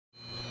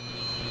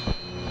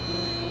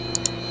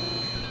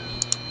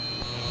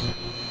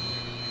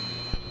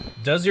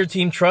Does your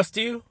team trust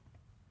you?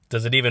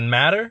 Does it even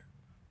matter?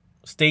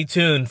 Stay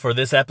tuned for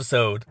this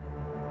episode.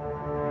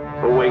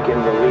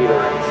 Awaken the leader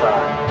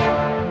inside.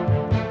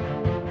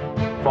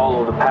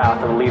 Follow the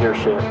path of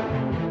leadership.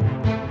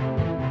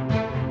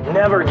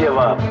 Never give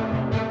up.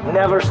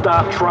 Never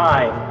stop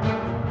trying.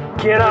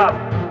 Get up.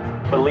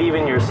 Believe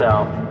in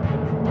yourself.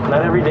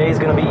 Not every day is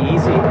going to be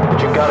easy,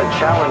 but you got to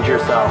challenge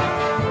yourself.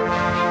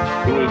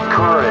 You need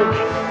courage.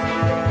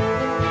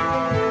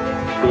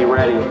 Be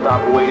ready.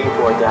 Stop waiting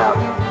for it to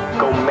happen.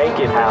 Go make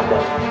it happen.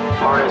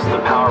 Harness the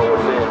power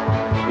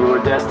within. You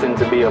were destined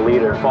to be a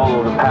leader.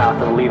 Follow the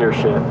path of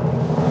leadership.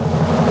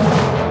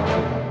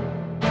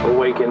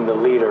 Awaken the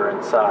leader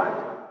inside.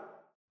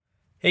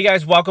 Hey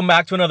guys, welcome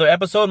back to another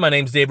episode. My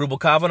name's Dave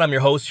Rubalcava, and I'm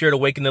your host here at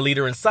Awaken the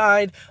Leader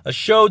Inside, a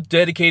show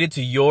dedicated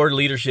to your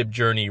leadership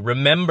journey.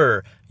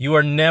 Remember, you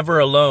are never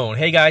alone.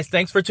 Hey guys,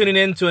 thanks for tuning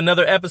in to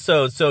another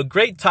episode. So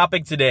great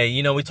topic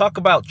today. We talk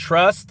about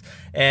trust,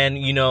 and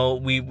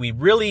we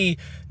really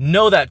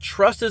know that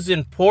trust is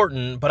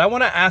important, but I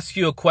want to ask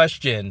you a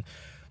question.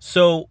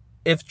 So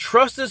if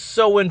trust is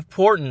so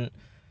important,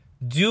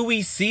 do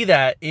we see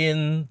that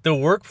in the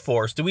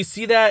workforce? Do we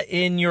see that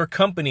in your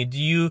company? Do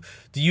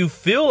you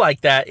feel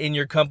like that in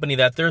your company,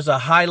 that there's a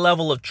high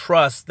level of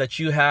trust that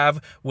you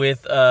have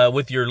with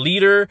your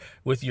leader,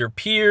 with your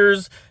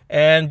peers,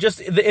 and just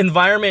the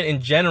environment in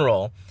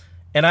general?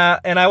 And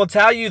I will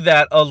tell you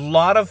that a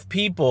lot of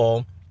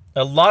people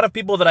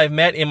that I've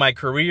met in my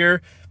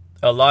career,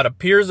 a lot of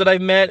peers that I've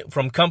met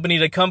from company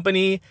to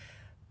company,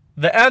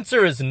 the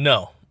answer is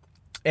no.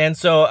 And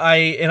so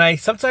I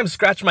sometimes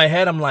scratch my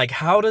head. I'm like,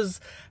 how does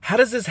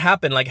this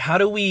happen? Like, how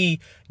do we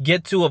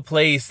get to a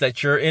place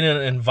that you're in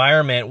an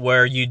environment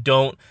where you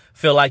don't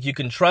feel like you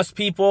can trust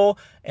people,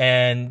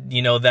 and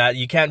that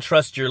you can't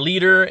trust your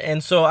leader?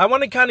 And so I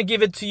want to kind of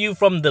give it to you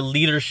from the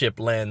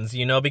leadership lens,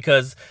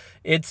 because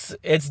it's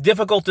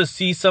difficult to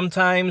see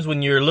sometimes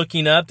when you're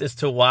looking up as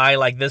to why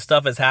like this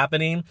stuff is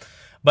happening.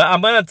 But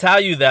I'm going to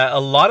tell you that a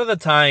lot of the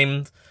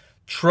time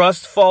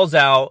trust falls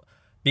out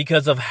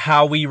because of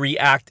how we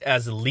react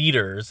as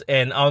leaders.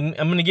 And I'm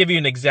going to give you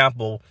an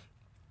example.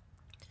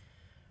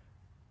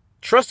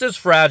 Trust is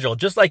fragile,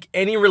 just like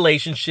any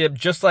relationship,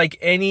 just like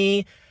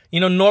any,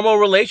 normal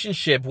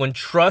relationship. When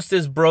trust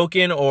is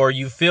broken, or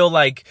you feel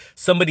like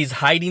somebody's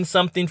hiding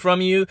something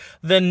from you,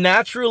 then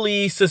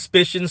naturally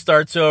suspicion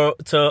starts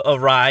to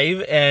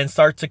arrive and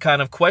start to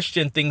kind of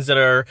question things that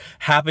are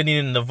happening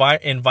in the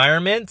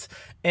environment.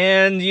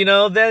 And,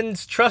 then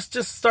trust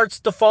just starts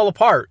to fall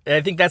apart. And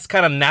I think that's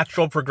kind of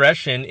natural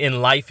progression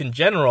in life in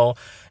general.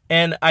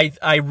 And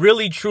I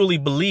really, truly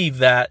believe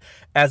that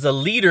as a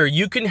leader,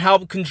 you can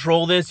help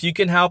control this. You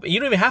can help. You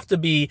don't even have to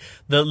be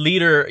the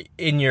leader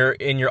in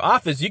your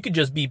office. You could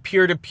just be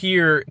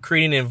peer-to-peer,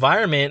 creating an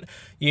environment,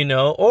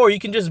 or you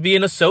can just be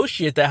an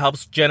associate that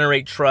helps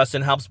generate trust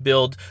and helps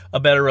build a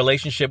better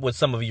relationship with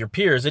some of your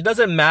peers. It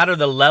doesn't matter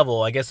the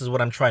level, I guess is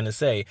what I'm trying to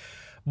say.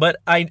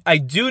 But I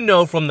do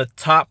know from the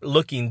top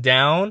looking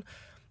down,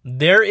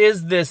 there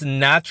is this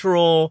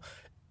natural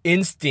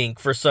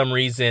instinct for some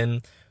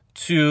reason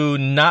to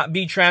not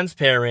be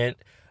transparent.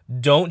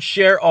 Don't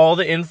share all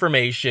the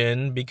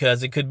information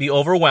because it could be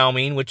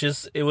overwhelming, which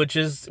is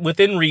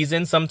within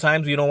reason.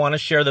 Sometimes we don't want to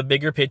share the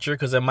bigger picture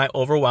because it might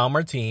overwhelm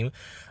our team.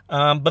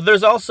 But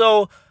there's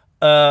also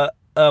a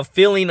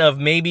feeling of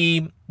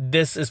maybe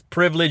this is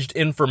privileged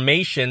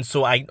information,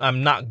 so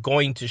I'm not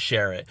going to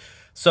share it.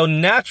 So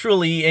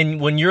naturally, and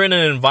when you're in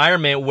an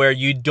environment where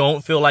you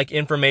don't feel like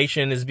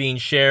information is being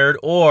shared,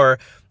 or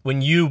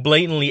when you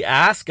blatantly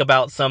ask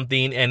about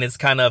something and it's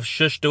kind of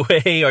shushed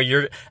away, or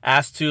you're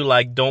asked to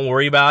like, don't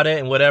worry about it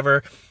and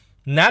whatever,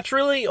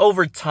 naturally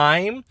over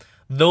time,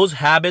 those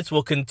habits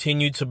will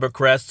continue to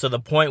progress to the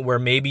point where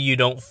maybe you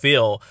don't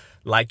feel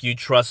like you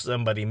trust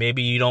somebody.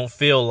 Maybe you don't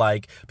feel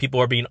like people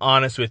are being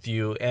honest with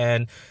you.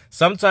 And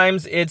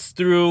sometimes it's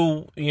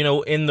through,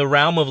 in the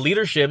realm of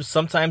leadership,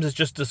 sometimes it's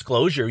just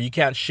disclosure. You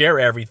can't share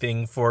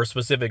everything for a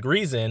specific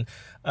reason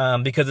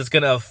because it's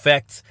going to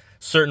affect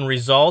certain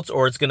results,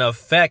 or it's going to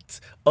affect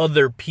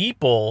other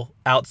people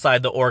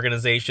outside the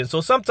organization.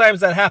 So sometimes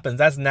that happens.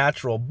 That's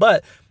natural.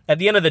 But at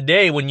the end of the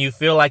day, when you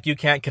feel like you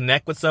can't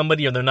connect with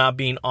somebody, or they're not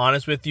being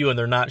honest with you, and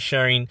they're not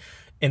sharing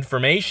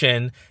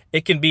information,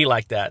 it can be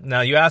like that.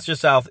 Now you ask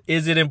yourself,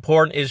 is it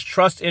important? Is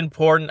trust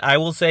important? I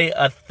will say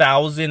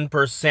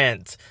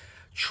 1,000%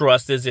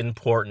 trust is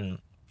important.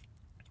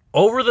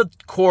 Over the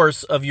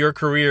course of your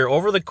career,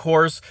 over the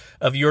course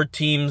of your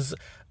team's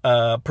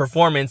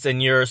performance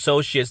and your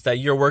associates that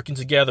you're working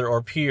together,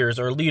 or peers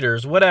or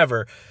leaders,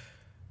 whatever,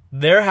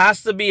 there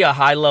has to be a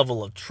high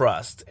level of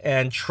trust.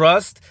 And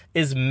trust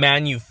is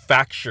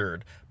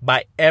manufactured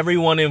by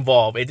everyone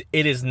involved.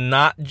 It is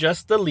not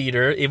just the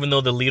leader, even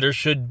though the leader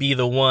should be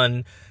the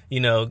one,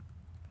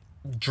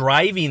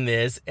 driving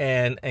this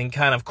and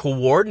kind of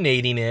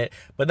coordinating it.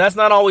 But that's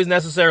not always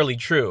necessarily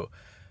true.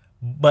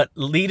 But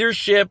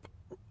leadership,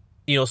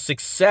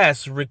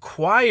 success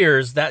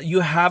requires that you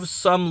have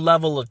some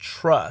level of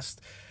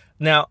trust.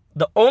 Now,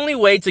 the only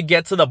way to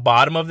get to the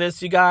bottom of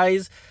this, you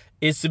guys,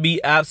 is to be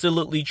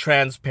absolutely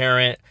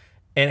transparent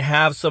and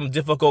have some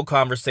difficult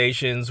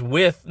conversations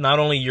with not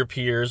only your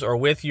peers or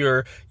with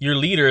your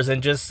leaders,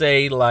 and just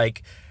say,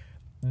 like,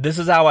 this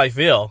is how I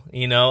feel.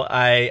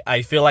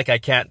 I feel like I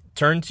can't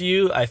turn to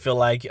you. I feel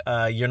like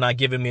you're not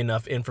giving me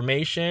enough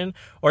information.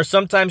 Or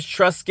sometimes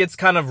trust gets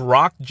kind of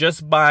rocked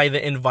just by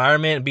the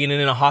environment, being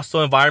in a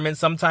hostile environment.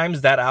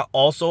 Sometimes that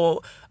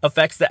also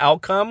affects the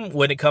outcome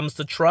when it comes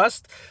to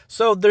trust.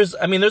 So there's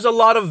a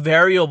lot of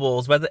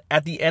variables, but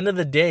at the end of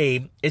the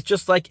day, it's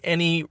just like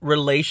any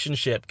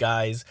relationship,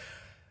 guys.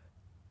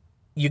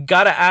 You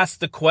got to ask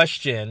the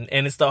question,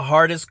 and it's the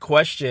hardest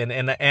question.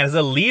 And as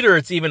a leader,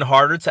 it's even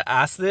harder to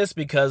ask this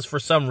because for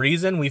some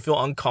reason we feel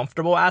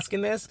uncomfortable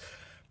asking this.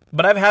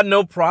 But I've had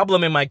no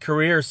problem in my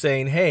career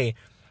saying, hey,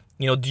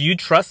 do you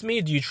trust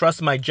me? Do you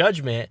trust my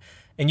judgment?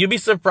 And you'd be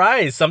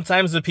surprised.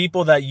 Sometimes the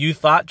people that you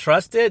thought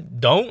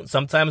trusted don't.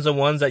 Sometimes the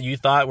ones that you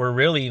thought were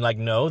really like,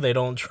 no, they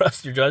don't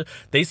trust your judge.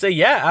 They say,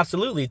 yeah,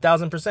 absolutely,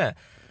 1,000%.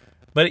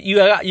 But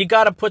you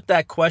got to put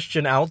that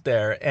question out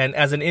there. And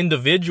as an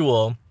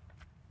individual,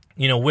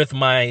 with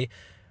my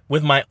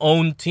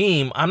own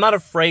team, I'm not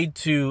afraid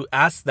to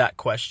ask that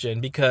question,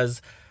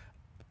 because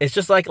it's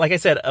just like I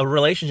said, a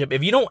relationship.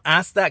 If you don't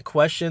ask that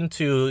question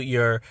to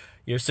your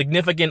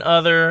significant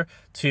other,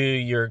 to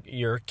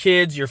your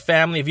kids, your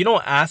family, if you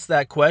don't ask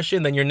that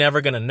question, then you're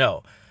never going to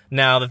know.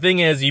 Now, the thing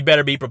is, you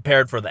better be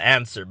prepared for the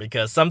answer,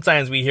 because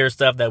sometimes we hear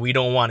stuff that we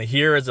don't want to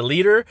hear as a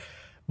leader.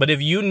 But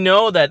if you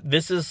know that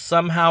this is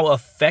somehow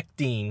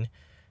affecting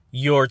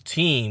your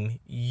team,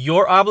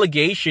 your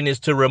obligation is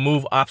to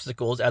remove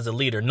obstacles as a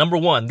leader. Number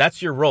one,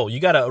 that's your role. You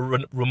got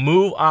to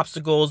remove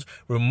obstacles,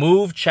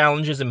 remove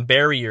challenges and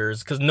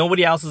barriers, because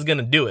nobody else is going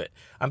to do it.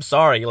 I'm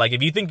sorry. Like,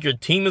 if you think your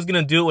team is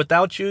going to do it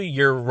without you,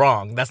 you're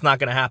wrong. That's not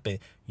going to happen.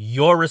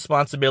 Your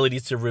responsibility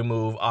is to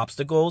remove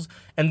obstacles,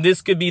 and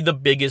this could be the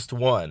biggest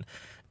one.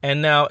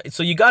 And now,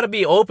 so you got to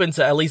be open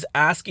to at least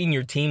asking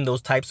your team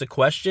those types of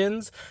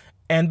questions,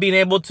 and being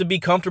able to be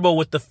comfortable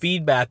with the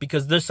feedback,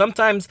 because there's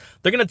sometimes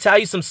they're going to tell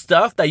you some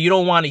stuff that you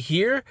don't want to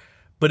hear,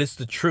 but it's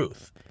the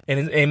truth.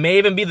 And it may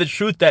even be the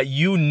truth that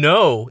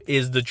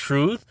is the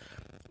truth,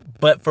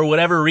 but for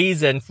whatever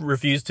reason,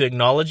 refuse to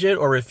acknowledge it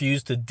or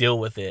refuse to deal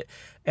with it.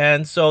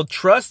 And so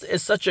trust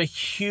is such a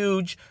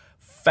huge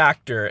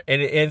factor.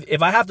 And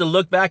if I have to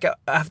look back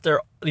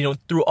after,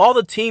 through all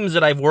the teams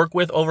that I've worked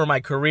with over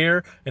my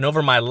career and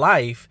over my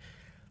life,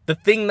 the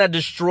thing that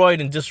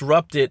destroyed and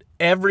disrupted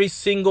every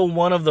single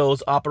one of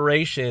those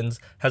operations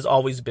has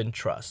always been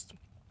trust.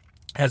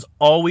 Has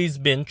always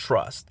been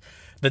trust.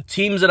 The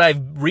teams that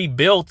I've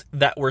rebuilt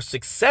that were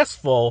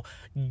successful,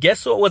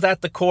 guess what was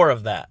at the core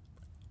of that?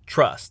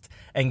 Trust.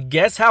 And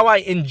guess how I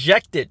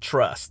injected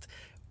trust?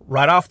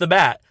 Right off the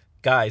bat,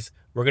 guys,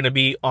 we're going to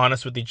be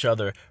honest with each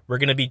other. We're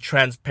going to be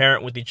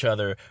transparent with each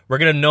other. We're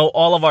going to know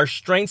all of our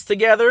strengths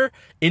together,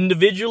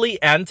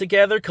 individually and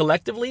together,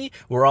 collectively.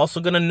 We're also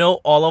going to know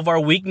all of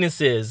our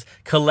weaknesses,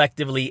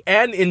 collectively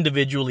and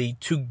individually,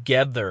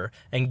 together.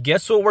 And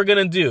guess what we're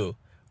going to do?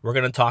 We're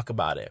going to talk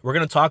about it. We're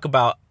going to talk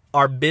about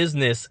our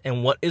business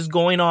and what is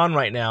going on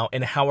right now,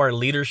 and how our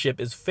leadership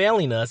is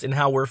failing us and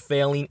how we're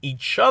failing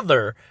each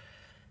other.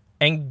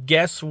 And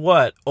guess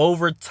what?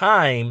 Over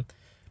time,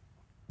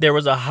 there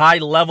was a high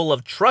level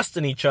of trust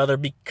in each other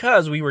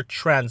because we were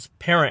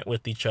transparent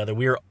with each other.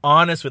 We were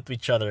honest with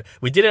each other.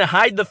 We didn't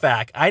hide the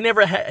fact. I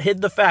never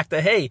hid the fact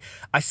that, hey,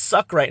 I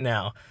suck right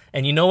now.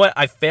 And you know what?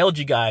 I failed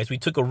you guys. We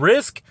took a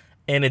risk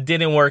and it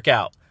didn't work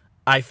out.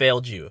 I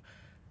failed you.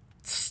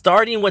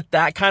 Starting with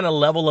that kind of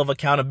level of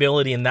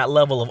accountability and that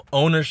level of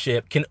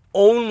ownership can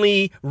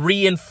only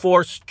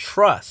reinforce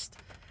trust.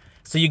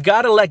 So you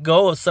got to let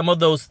go of some of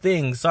those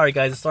things. Sorry,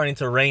 guys, it's starting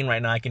to rain right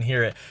now. I can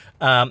hear it.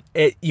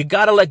 You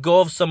got to let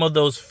go of some of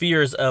those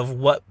fears of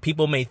what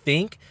people may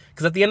think.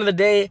 Because at the end of the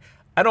day,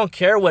 I don't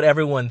care what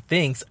everyone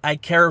thinks. I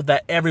care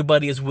that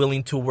everybody is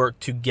willing to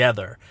work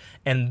together.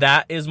 And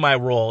that is my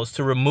role, is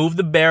to remove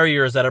the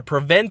barriers that are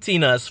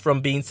preventing us from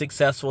being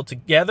successful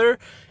together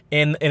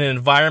in an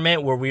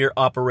environment where we are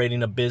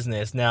operating a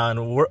business. Now,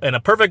 in a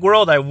perfect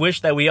world, I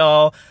wish that we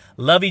all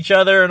love each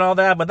other and all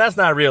that, but that's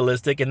not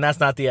realistic, and that's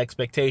not the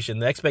expectation.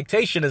 The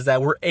expectation is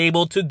that we're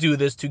able to do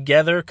this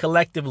together,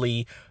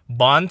 collectively,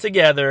 bond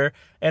together,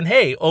 and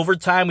hey, over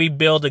time, we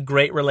build a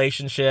great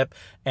relationship.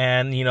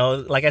 And,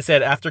 like I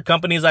said, after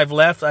companies I've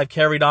left, I've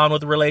carried on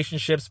with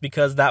relationships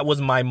because that was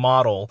my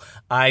model.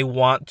 I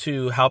want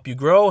to help you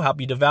grow,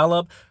 help you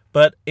develop,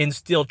 but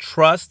instill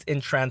trust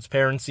and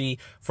transparency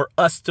for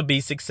us to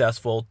be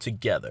successful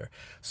together.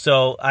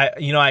 So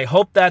I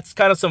hope that's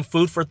kind of some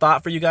food for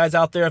thought for you guys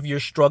out there. If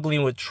you're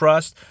struggling with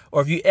trust,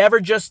 or if you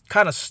ever just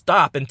kind of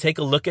stop and take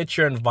a look at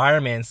your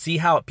environment and see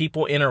how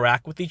people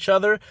interact with each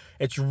other,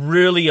 it's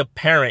really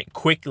apparent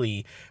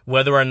quickly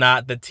whether or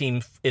not the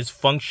team is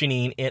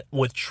functioning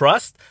with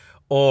trust,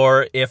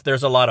 or if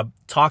there's a lot of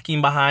talking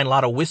behind, a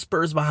lot of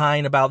whispers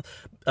behind about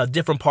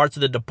different parts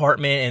of the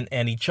department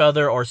and each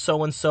other, or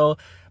so-and-so.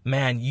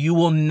 Man, you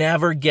will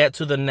never get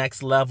to the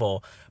next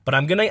level. But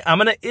I'm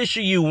gonna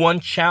issue you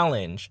one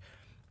challenge.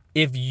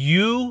 If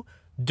you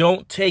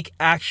don't take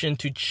action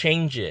to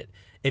change it,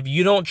 if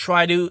you don't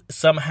try to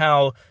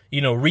somehow,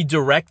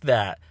 redirect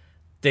that,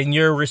 then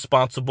you're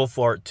responsible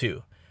for it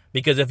too.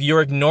 Because if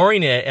you're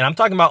ignoring it, and I'm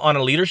talking about on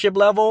a leadership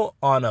level,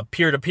 on a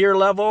peer-to-peer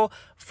level,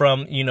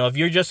 from, if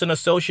you're just an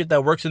associate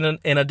that works in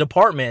a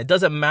department, it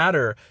doesn't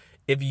matter.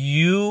 If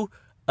you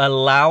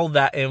allow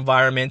that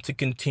environment to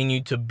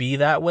continue to be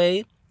that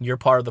way, you're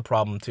part of the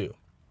problem too.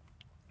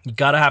 You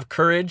got to have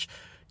courage.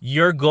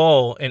 Your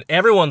goal and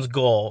everyone's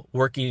goal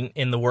working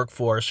in the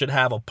workforce should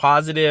have a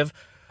positive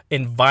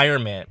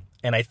environment.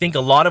 And I think a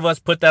lot of us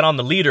put that on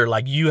the leader,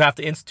 like you have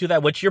to institute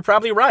that, which you're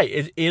probably right.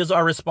 It is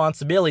our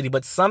responsibility.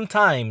 But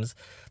sometimes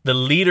the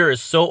leader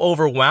is so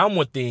overwhelmed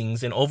with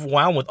things and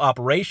overwhelmed with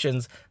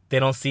operations, they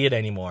don't see it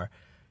anymore.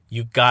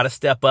 You got to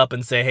step up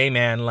and say, hey,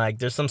 man, like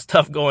there's some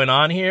stuff going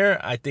on here.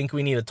 I think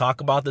we need to talk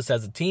about this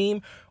as a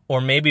team, or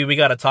maybe we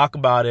got to talk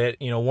about it,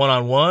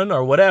 one-on-one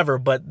or whatever.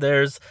 But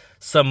there's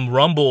some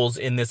rumbles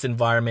in this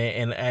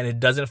environment and it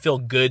doesn't feel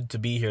good to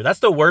be here. That's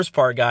the worst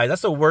part, guys.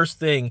 That's the worst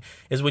thing,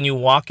 is when you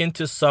walk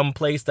into some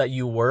place that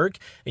you work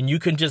and you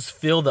can just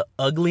feel the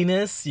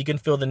ugliness. You can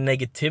feel the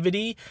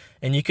negativity,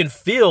 and you can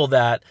feel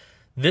that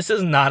this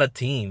is not a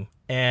team.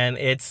 And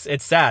it's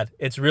sad.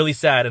 It's really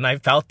sad. And I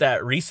felt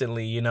that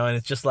recently, and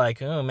it's just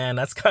like, oh man,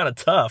 that's kind of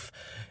tough,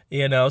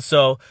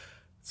 so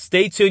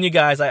stay tuned, you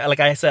guys. Like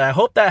I said, I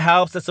hope that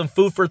helps. That's some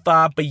food for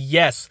thought. But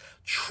yes,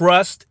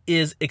 trust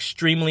is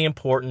extremely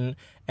important,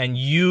 and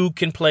you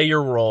can play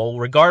your role.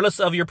 Regardless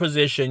of your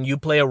position, you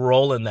play a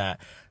role in that.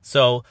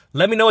 So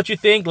let me know what you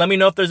think. Let me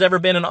know if there's ever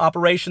been an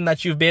operation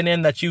that you've been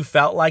in that you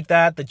felt like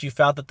that you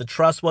felt that the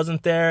trust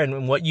wasn't there,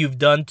 and what you've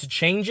done to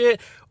change it,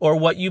 or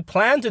what you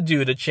plan to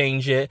do to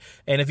change it.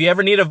 And if you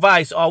ever need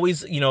advice,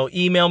 always,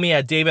 email me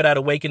at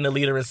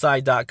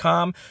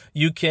david@awakentheleaderinside.com.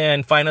 You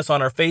can find us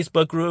on our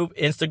Facebook group,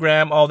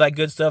 Instagram, all that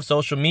good stuff,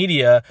 social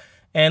media.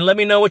 And let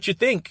me know what you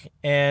think.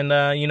 And,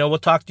 we'll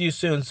talk to you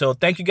soon. So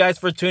thank you guys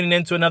for tuning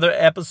in to another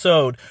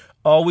episode.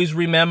 Always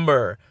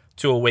remember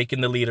to awaken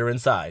the leader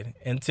inside.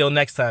 Until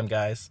next time,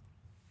 guys.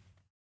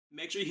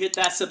 Make sure you hit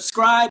that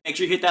subscribe. Make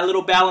sure you hit that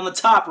little bell on the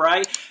top,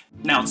 right?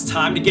 Now it's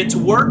time to get to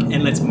work,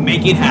 and let's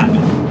make it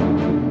happen.